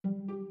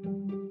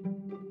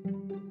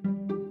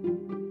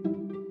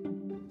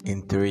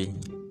In 3,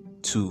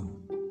 2,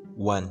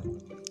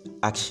 1,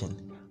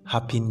 action.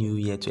 Happy New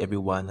Year to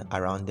everyone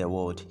around the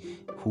world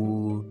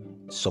who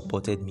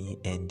supported me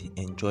and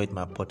enjoyed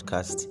my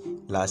podcast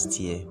last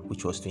year,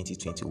 which was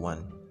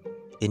 2021.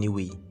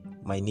 Anyway,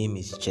 my name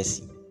is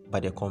Jesse,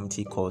 but the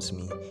community calls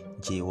me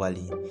J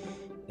Wally.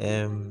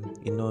 In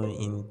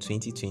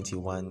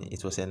 2021,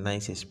 it was a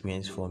nice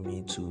experience for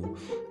me to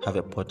have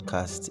a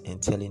podcast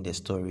and telling the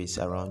stories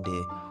around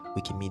the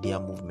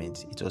Wikimedia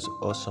movement. It was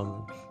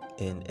awesome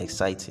and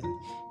exciting,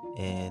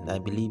 and I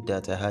believe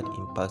that I had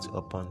impact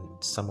upon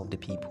some of the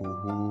people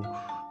who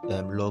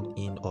logged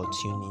in or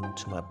tuned in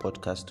to my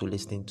podcast to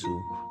listen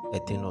to a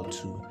thing or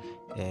two,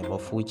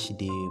 of which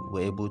they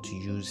were able to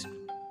use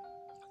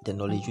the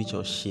knowledge which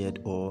was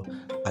shared or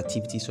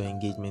activities or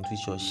engagement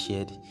which was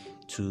shared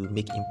to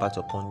make impact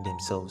upon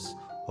themselves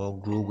or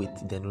grow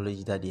with the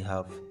knowledge that they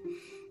have.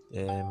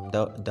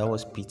 That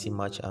was pretty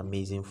much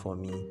amazing for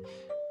me.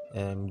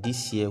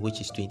 This year,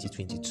 which is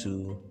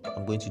 2022,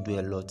 I'm going to do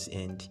a lot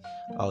and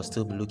I'll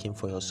still be looking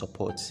for your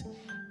support.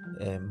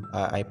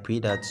 I pray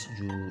that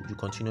you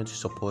continue to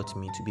support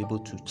me to be able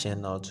to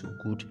churn out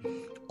good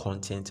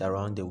content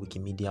around the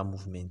Wikimedia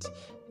movement,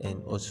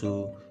 and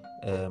also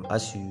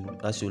as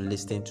you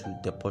listen to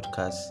the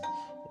podcast,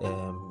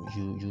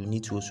 you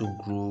need to also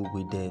grow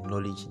with the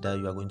knowledge that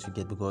you are going to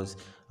get, because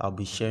I'll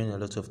be sharing a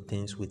lot of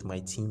things with my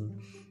team,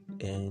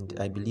 and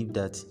I believe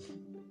that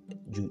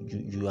you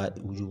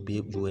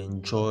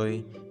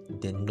enjoy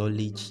the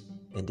knowledge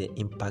and the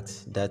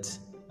impact that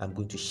I'm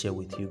going to share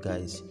with you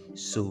guys.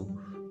 So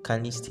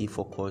kindly stay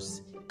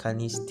focused,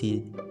 kindly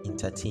stay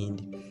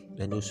entertained,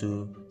 and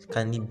also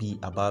kindly be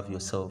above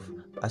yourself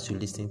as you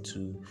listen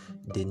to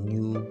the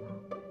new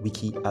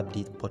Wiki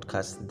Update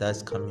podcast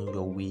that's coming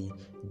your way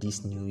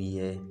this new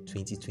year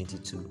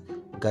 2022.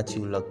 Got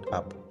you locked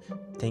up.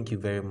 Thank you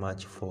very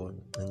much for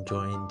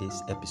enjoying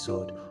this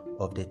episode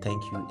of the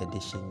thank you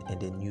edition and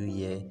the new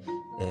year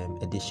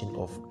edition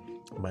of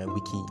my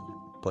Wiki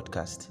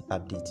podcast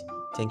update.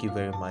 Thank you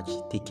very much.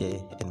 Take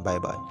care and bye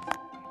bye.